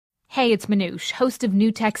Hey, it's Manoush, host of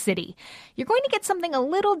New Tech City. You're going to get something a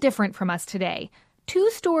little different from us today. 2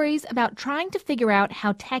 stories about trying to figure out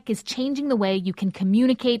how tech is changing the way you can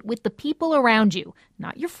communicate with the people around you.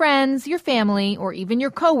 Not your friends, your family, or even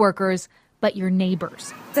your coworkers, but your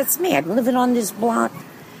neighbors. That's me. I've been living on this block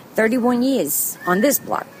 31 years, on this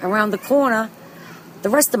block, around the corner, the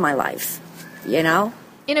rest of my life, you know?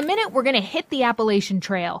 In a minute, we're going to hit the Appalachian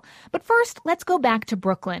Trail. But first, let's go back to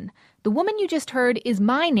Brooklyn. The woman you just heard is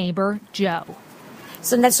my neighbor, Jo.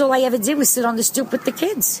 So that's all I ever did was sit on the stoop with the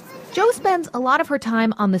kids. Jo spends a lot of her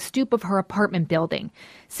time on the stoop of her apartment building,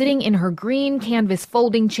 sitting in her green canvas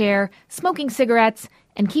folding chair, smoking cigarettes,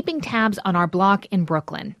 and keeping tabs on our block in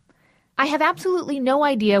Brooklyn. I have absolutely no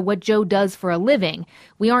idea what Jo does for a living.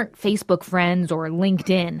 We aren't Facebook friends or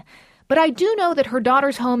LinkedIn. But I do know that her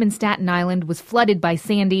daughter's home in Staten Island was flooded by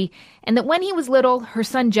Sandy, and that when he was little, her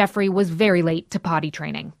son Jeffrey was very late to potty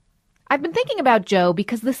training. I've been thinking about Jo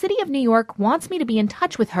because the city of New York wants me to be in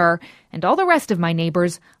touch with her and all the rest of my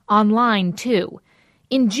neighbors online, too.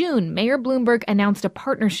 In June, Mayor Bloomberg announced a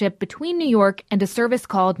partnership between New York and a service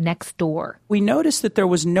called Nextdoor. We noticed that there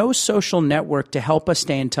was no social network to help us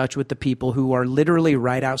stay in touch with the people who are literally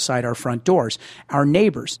right outside our front doors, our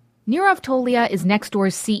neighbors. Nirav Tolia is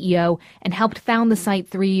Nextdoor's CEO and helped found the site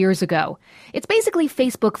 3 years ago. It's basically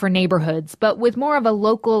Facebook for neighborhoods, but with more of a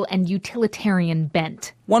local and utilitarian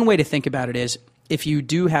bent. One way to think about it is, if you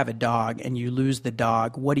do have a dog and you lose the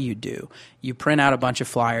dog, what do? You print out a bunch of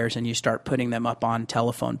flyers and you start putting them up on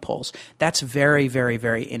telephone poles. That's very, very,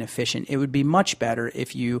 very inefficient. It would be much better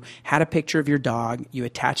if you had a picture of your dog, you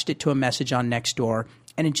attached it to a message on Nextdoor,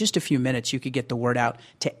 and in just a few minutes you could get the word out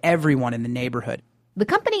to everyone in the neighborhood. The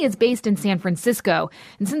company is based in San Francisco,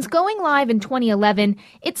 and since going live in 2011,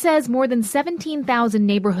 it says more than 17,000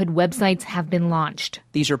 neighborhood websites have been launched.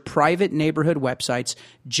 These are private neighborhood websites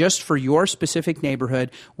just for your specific neighborhood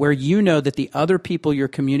where you know that the other people you're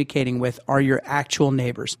communicating with are your actual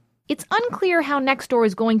neighbors. It's unclear how Nextdoor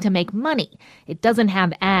is going to make money. It doesn't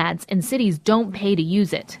have ads, and cities don't pay to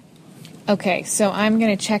use it. Okay, so I'm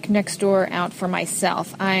going to check Nextdoor out for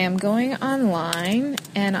myself. I am going online,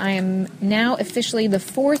 and I am now officially the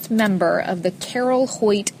 4th member of the Carol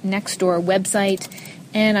Hoyt Nextdoor website,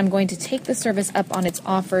 and I'm going to take the service up on its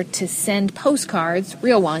offer to send postcards,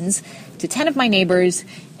 real ones, to 10 of my neighbors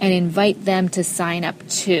and invite them to sign up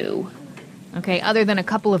too. Okay, other than a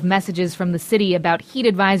couple of messages from the city about heat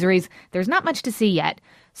advisories, there's not much to see yet.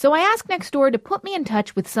 So I asked Nextdoor to put me in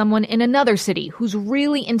touch with someone in another city who's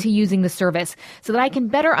really into using the service so that I can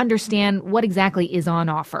better understand what exactly is on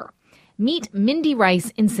offer. Meet Mindy Rice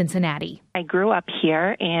in Cincinnati. I grew up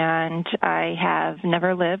here, and I have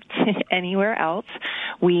never lived anywhere else.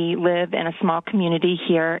 We live in a small community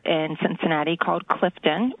here in Cincinnati called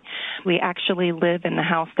Clifton. We actually live in the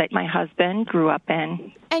house that my husband grew up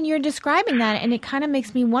in. And you're describing that, and it kind of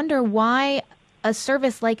makes me wonder why a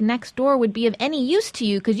service like Nextdoor would be of any use to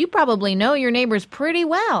you, because you probably know your neighbors pretty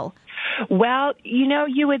well. Well,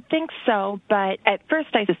 you would think so, but at first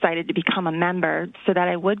I decided to become a member so that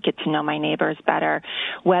I would get to know my neighbors better,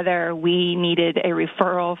 whether we needed a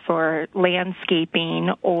referral for landscaping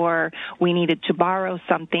or we needed to borrow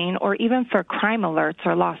something or even for crime alerts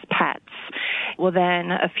or lost pets. Well,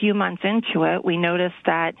 then a few months into it, we noticed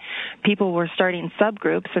that people were starting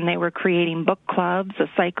subgroups and they were creating book clubs, a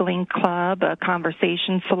cycling club, a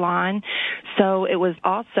conversation salon. So it was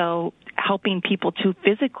also helping people to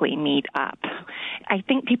physically meet up. I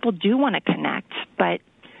think people do want to connect, but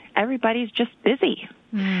everybody's just busy.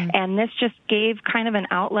 And this just gave kind of an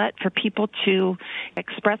outlet for people to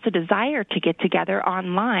express a desire to get together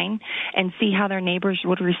online and see how their neighbors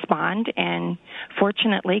would respond. And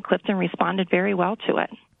fortunately, Clifton responded very well to it.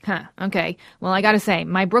 Okay. Well, I gotta say,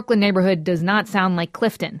 my Brooklyn neighborhood does not sound like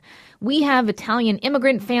Clifton. We have Italian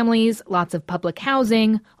immigrant families, lots of public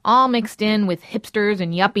housing, all mixed in with hipsters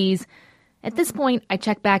and yuppies. At this point, I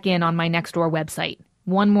check back in on my Nextdoor website.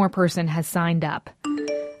 One more person has signed up.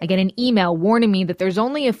 I get an email warning me that there's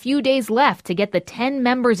only a few days left to get the 10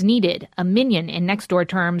 members needed, a minion in Nextdoor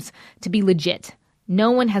terms, to be legit. No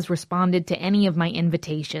one has responded to any of my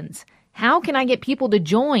invitations. How can I get people to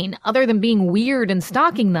join other than being weird and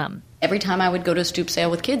stalking them? Every time I would go to a stoop sale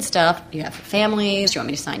with kids stuff, you have families, do you want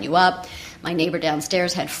me to sign you up? My neighbor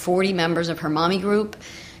downstairs had 40 members of her mommy group,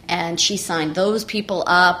 and she signed those people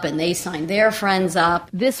up, and they signed their friends up.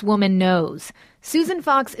 This woman knows. Susan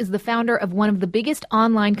Fox is the founder of one of the biggest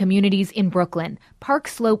online communities in Brooklyn, Park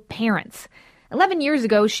Slope Parents. 11 years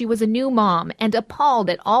ago, she was a new mom and appalled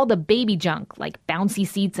at all the baby junk, like bouncy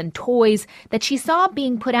seats and toys, that she saw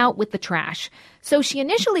being put out with the trash. So she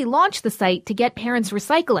initially launched the site to get parents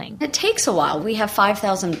recycling. It takes a while. We have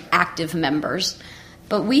 5,000 active members.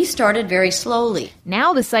 But we started very slowly.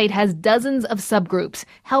 Now the site has dozens of subgroups,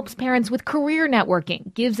 helps parents with career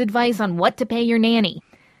networking, gives advice on what to pay your nanny.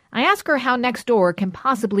 I ask her how Nextdoor can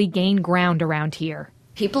possibly gain ground around here.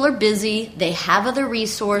 People are busy. They have other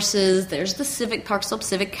resources. There's the Park Slope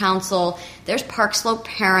Civic Council. There's Park Slope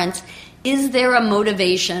Parents. Is there a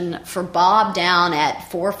motivation for Bob down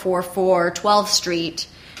at 444 12th Street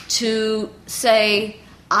to say,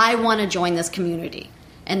 I want to join this community?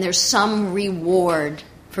 And there's some reward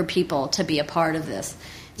for people to be a part of this.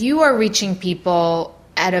 You are reaching people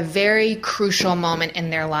at a very crucial moment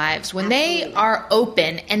in their lives when they are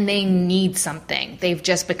open and they need something. They've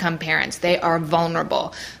just become parents. They are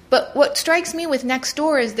vulnerable. But what strikes me with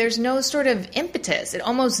Nextdoor is there's no sort of impetus. It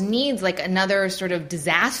almost needs like another sort of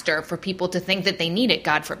disaster for people to think that they need it,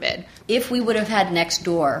 God forbid. If we would have had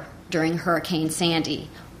Nextdoor during Hurricane Sandy,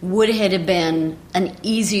 would it have been an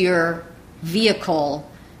easier vehicle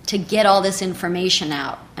to get all this information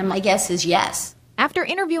out? And my guess is yes. After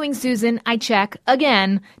interviewing Susan, I check,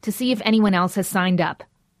 again, to see if anyone else has signed up.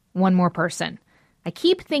 One more person. I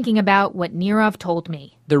keep thinking about what Nirav told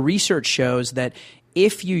me. The research shows that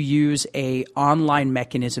if you use an online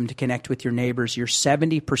mechanism to connect with your neighbors, you're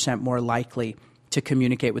 70% more likely to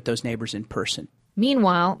communicate with those neighbors in person.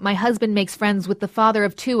 Meanwhile, my husband makes friends with the father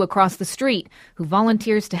of two across the street, who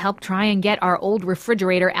volunteers to help try and get our old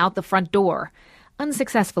refrigerator out the front door.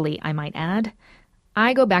 Unsuccessfully, I might add.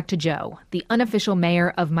 I go back to Jo, the unofficial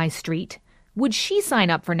mayor of my street. Would she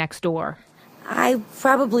sign up for Nextdoor? I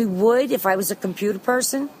probably would if I was a computer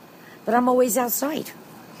person, but I'm always outside.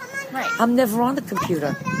 Right. I'm never on the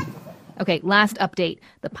computer. Okay, last update.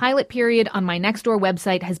 The pilot period on my Nextdoor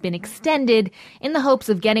website has been extended in the hopes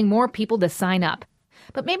of getting more people to sign up.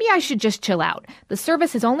 But maybe I should just chill out. The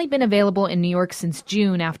service has only been available in New York since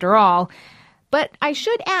June, after all. But I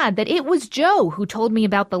should add that it was Jo who told me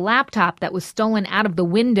about the laptop that was stolen out of the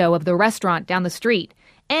window of the restaurant down the street.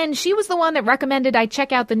 And she was the one that recommended I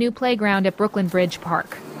check out the new playground at Brooklyn Bridge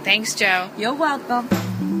Park. Thanks, Jo. You're welcome.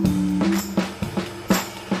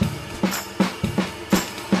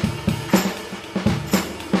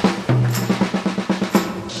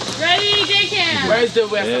 Ready, J-Cam? Where's the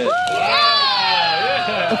weapon?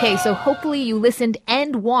 Okay, so hopefully you listened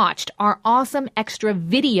and watched our awesome extra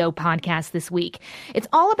video podcast this week. It's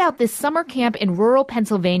all about this summer camp in rural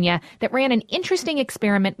Pennsylvania that ran an interesting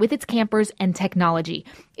experiment with its campers and technology.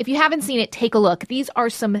 If you haven't seen it, take a look. These are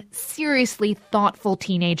some seriously thoughtful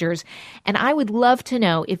teenagers, and I would love to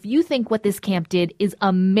know if you think what this camp did is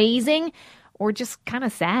amazing or just kind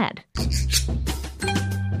of sad.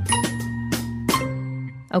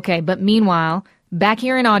 Okay, but meanwhile, back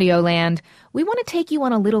here in Audioland, we want to take you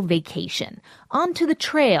on a little vacation. Onto the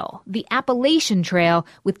trail, the Appalachian Trail,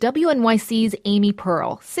 with WNYC's Amy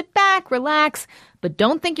Pearl. Sit back, relax, but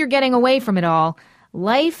don't think you're getting away from it all.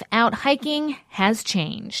 Life out hiking has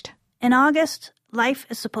changed. In August, life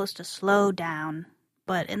is supposed to slow down.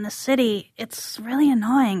 But in the city, it's really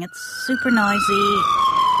annoying. It's super noisy.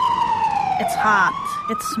 It's hot.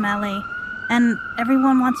 It's smelly. And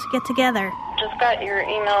everyone wants to get together. Just got your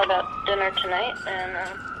email about dinner tonight,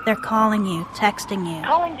 and they're calling you, texting you.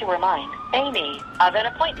 calling to remind Amy of an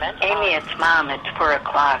appointment. Amy, it's Mom. It's 4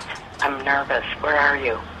 o'clock. I'm nervous. Where are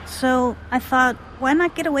you? So I thought, why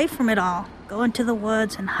not get away from it all? Go into the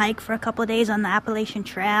woods and hike for a couple of days on the Appalachian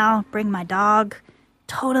Trail, bring my dog.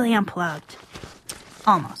 Totally unplugged.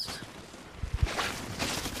 Almost.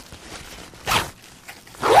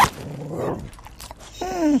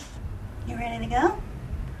 You ready to go?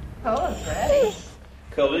 Oh, it's ready.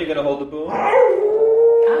 Colby, you gonna hold the boom?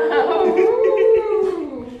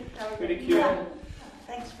 Pretty cute.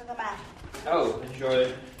 Thanks for the map. Oh,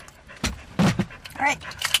 enjoy. All right,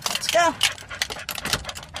 let's go.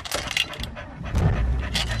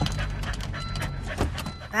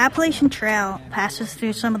 The Appalachian Trail passes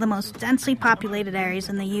through some of the most densely populated areas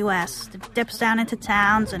in the U.S. It dips down into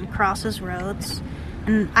towns and crosses roads.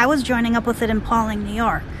 And I was joining up with it in Pauling, New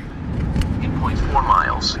York. In 0.4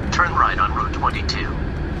 miles, turn right on Route 22.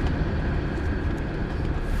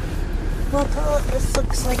 Well, this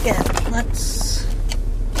looks like it. Let's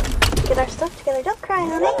get our stuff together. Don't cry,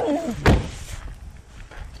 honey.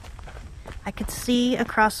 I could see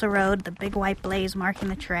across the road the big white blaze marking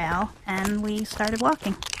the trail, and we started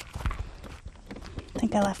walking. I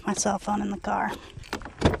think I left my cell phone in the car.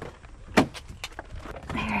 There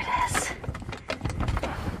it is.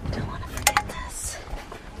 Don't want to forget this.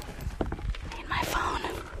 Need my phone.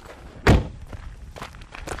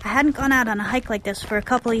 I hadn't gone out on a hike like this for a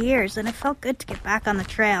couple of years, and it felt good to get back on the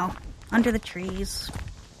trail, under the trees.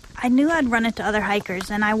 I knew I'd run into other hikers,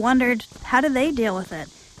 and I wondered, how do they deal with it?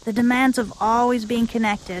 The demands of always being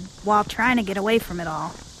connected while trying to get away from it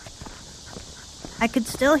all. I could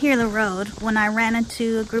still hear the road when I ran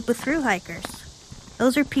into a group of thru hikers.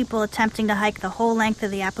 Those are people attempting to hike the whole length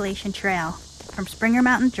of the Appalachian Trail, from Springer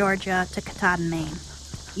Mountain, Georgia to Katahdin, Maine.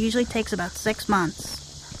 Usually takes about 6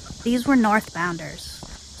 months. These were northbounders,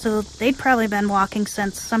 so they'd probably been walking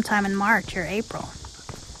since sometime in March or April.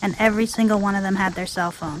 And every single one of them had their cell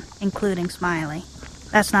phone, including Smiley.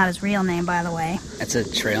 That's not his real name, by the way. It's a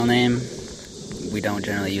trail name. We don't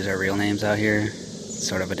generally use our real names out here. It's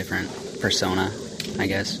sort of a different persona, I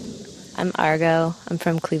guess. I'm Argo. I'm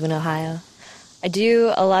from Cleveland, Ohio. I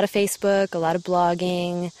do a lot of Facebook, a lot of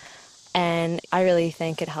blogging, and I really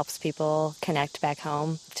think it helps people connect back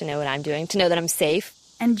home, to know what I'm doing, to know that I'm safe.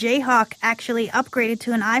 And Jayhawk actually upgraded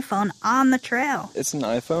to an iPhone on the trail. It's an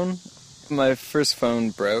iPhone. My first phone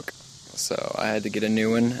broke, so I had to get a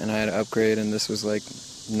new one, and I had to upgrade, and this was like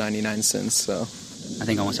 99 cents, so. I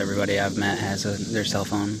think almost everybody I've met has their cell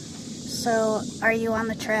phone. So, are you on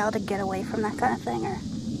the trail to get away from that kind of thing, or?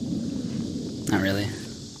 Not really.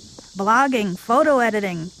 Blogging, photo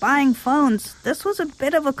editing, buying phones, this was a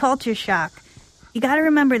bit of a culture shock. You gotta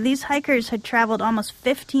remember, these hikers had traveled almost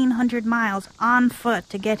 1,500 miles on foot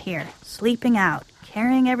to get here, sleeping out,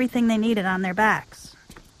 carrying everything they needed on their backs.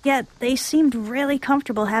 Yet, they seemed really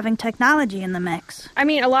comfortable having technology in the mix. I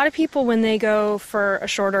mean, a lot of people, when they go for a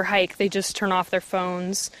shorter hike, they just turn off their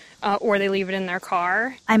phones or they leave it in their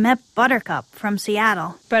car. I met Buttercup from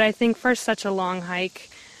Seattle. But I think for such a long hike,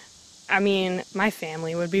 I mean, my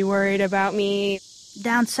family would be worried about me.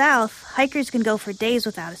 Down south, hikers can go for days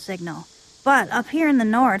without a signal. But up here in the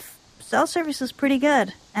north, cell service is pretty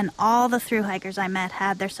good. And all the thru hikers I met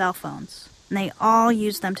had their cell phones. And they all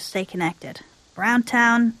used them to stay connected.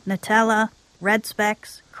 Browntown, Nutella, Red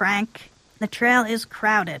Specks, Crank. The trail is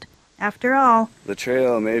crowded. After all, the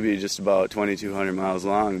trail may be just about 2,200 miles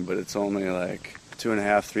long, but it's only like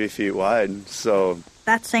 2.5, 3 feet wide, so...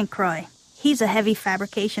 That's St. Croix. He's a heavy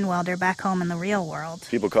fabrication welder back home in the real world.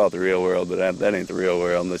 People call it the real world, but that ain't the real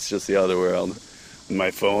world. That's just the other world.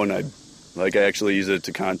 My phone, I actually use it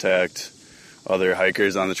to contact other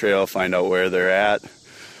hikers on the trail, find out where they're at.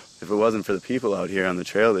 If it wasn't for the people out here on the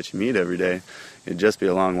trail that you meet every day, it'd just be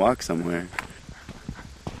a long walk somewhere.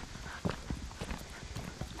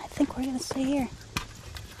 I think we're going to stay here.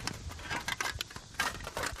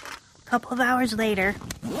 A couple of hours later,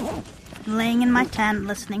 laying in my tent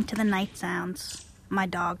listening to the night sounds, my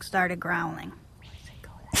dog started growling.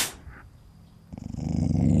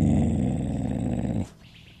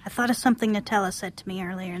 I thought of something Nutella said to me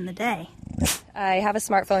earlier in the day. I have a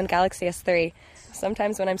smartphone, Galaxy S3.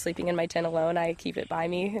 Sometimes when I'm sleeping in my tent alone, I keep it by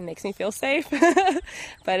me. It makes me feel safe.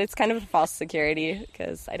 But it's kind of a false security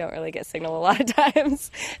because I don't really get signal a lot of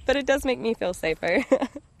times. But it does make me feel safer.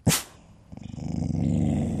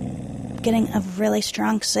 Getting a really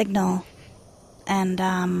strong signal.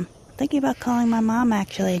 And thinking about calling my mom,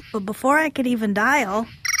 actually. But before I could even dial...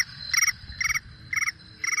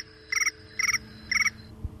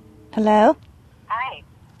 Hello? Hi.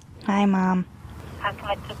 Hi, Mom. How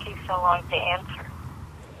come it took you so long to answer?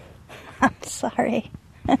 I'm sorry.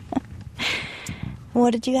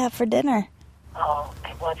 What did you have for dinner? Oh,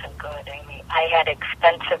 it wasn't good, Amy. I had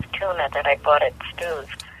expensive tuna that I bought at Stu's.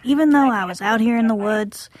 Even though I was out here in the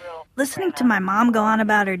woods, listening to my mom go on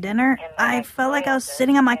about her dinner, I felt like I was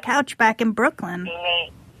sitting on my couch back in Brooklyn.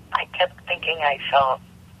 Amy, I kept thinking I saw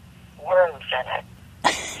worms in it.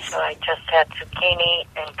 So I just had zucchini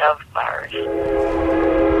and Dove bars.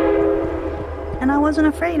 And I wasn't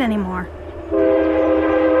afraid anymore.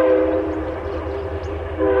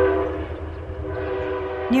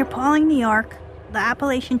 Near Pawling, New York, the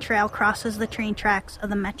Appalachian Trail crosses the train tracks of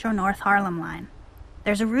the Metro North Harlem line.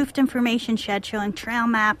 There's a roofed information shed showing trail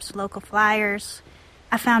maps, local flyers.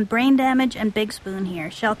 I found Brain Damage and Big Spoon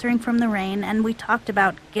here, sheltering from the rain, and we talked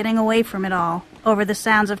about getting away from it all over the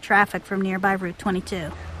sounds of traffic from nearby Route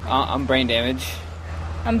 22. I'm Brain Damage.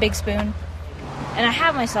 I'm Big Spoon. And I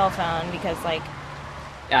have my cell phone because,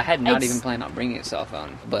 Yeah, I had not even planned on bringing a cell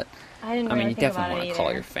phone, but I didn't mean, really you think definitely about want it to call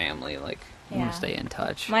either. your family, you Yeah. want to stay in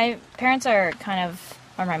touch. My parents are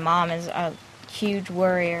or my mom is a huge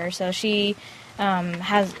worrier, so she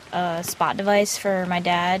has a spot device for my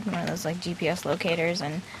dad, one of those GPS locators,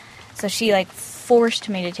 and so she forced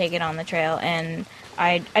me to take it on the trail, and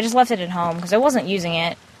I just left it at home because I wasn't using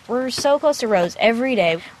it. We're so close to roads every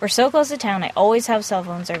day. We're so close to town. I always have cell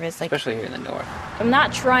phone service. Especially here in the north. I'm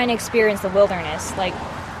not trying to experience the wilderness.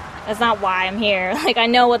 That's not why I'm here. I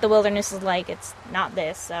know what the wilderness is like. It's not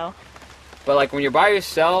this, so. But when you're by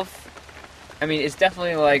yourself, I mean, it's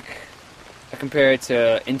definitely I compare it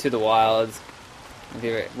to Into the Wild,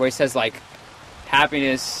 where it says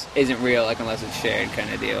happiness isn't real, like, unless it's shared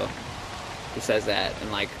kind of deal. He says that,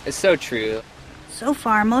 and, like, it's so true. So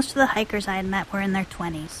far, most of the hikers I had met were in their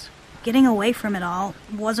 20s. Getting away from it all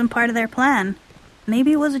wasn't part of their plan.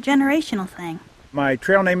 Maybe it was a generational thing. My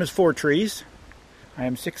trail name is Four Trees. I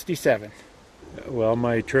am 67. Well,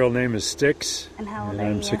 my trail name is Sticks, and how old and are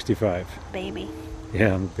I'm you? 65. Baby.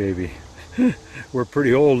 Yeah, I'm a baby. We're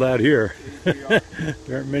pretty old out here. There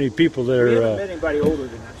aren't many people that We are... haven't met anybody older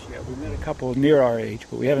than us yet. We've met a couple near our age,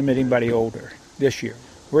 but we haven't met anybody older this year.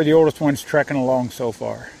 We're the oldest ones trekking along so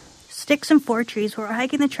far. Sticks and Four Trees were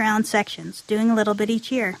hiking the trail in sections, doing a little bit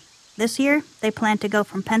each year. This year, they plan to go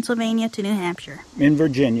from Pennsylvania to New Hampshire. In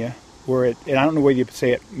Virginia, we're at, and I don't know whether you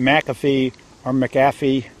say it, McAfee or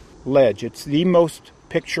McAfee Ledge. It's the most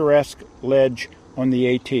picturesque ledge on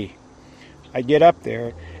the AT. I get up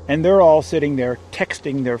there, and they're all sitting there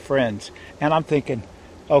texting their friends. And I'm thinking,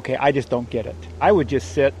 okay, I just don't get it. I would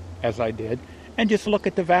just sit, as I did, and just look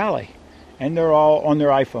at the valley. And they're all on their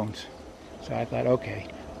iPhones. So I thought, okay,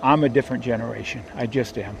 I'm a different generation. I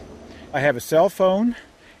just am. I have a cell phone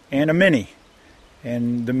and a Mini.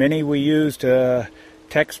 And the Mini we use to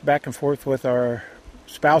text back and forth with our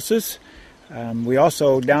spouses. We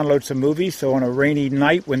also download some movies, so on a rainy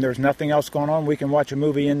night when there's nothing else going on, we can watch a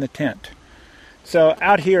movie in the tent. So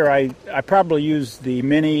out here, I probably use the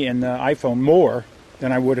Mini and the iPhone more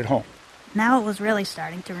than I would at home. Now it was really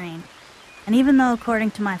starting to rain. And even though,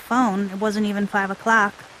 according to my phone, it wasn't even 5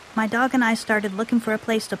 o'clock, my dog and I started looking for a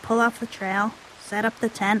place to pull off the trail, set up the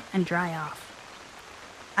tent, and dry off.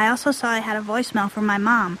 I also saw I had a voicemail from my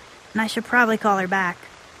mom, and I should probably call her back.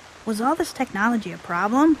 Was all this technology a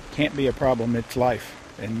problem? Can't be a problem. It's life,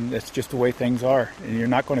 and that's just the way things are, and you're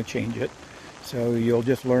not going to change it. So you'll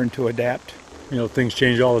just learn to adapt. You know, things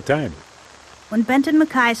change all the time. When Benton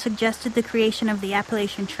Mackay suggested the creation of the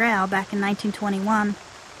Appalachian Trail back in 1921,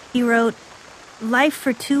 he wrote, "Life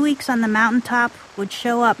for 2 weeks on the mountaintop would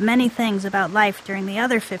show up many things about life during the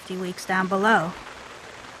other 50 weeks down below."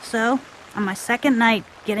 So, on my second night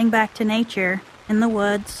getting back to nature, in the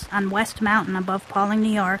woods, on West Mountain above Pauling,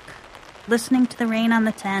 New York, listening to the rain on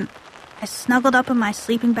the tent, I snuggled up in my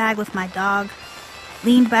sleeping bag with my dog,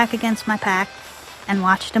 leaned back against my pack, and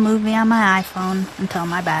watched a movie on my iPhone until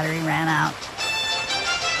my battery ran out.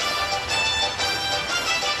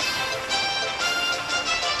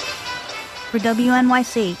 For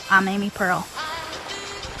WNYC, I'm Amy Pearl.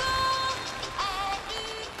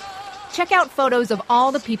 Check out photos of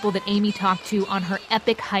all the people that Amy talked to on her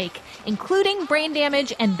epic hike, including Brain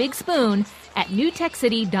Damage and Big Spoon, at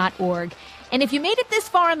newtechcity.org. And if you made it this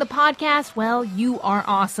far on the podcast, well, you are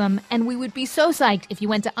awesome. And we would be so psyched if you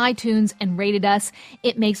went to iTunes and rated us.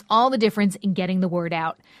 It makes all the difference in getting the word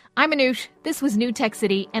out. I'm Anoush. This was New Tech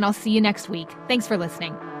City, and I'll see you next week. Thanks for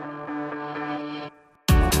listening.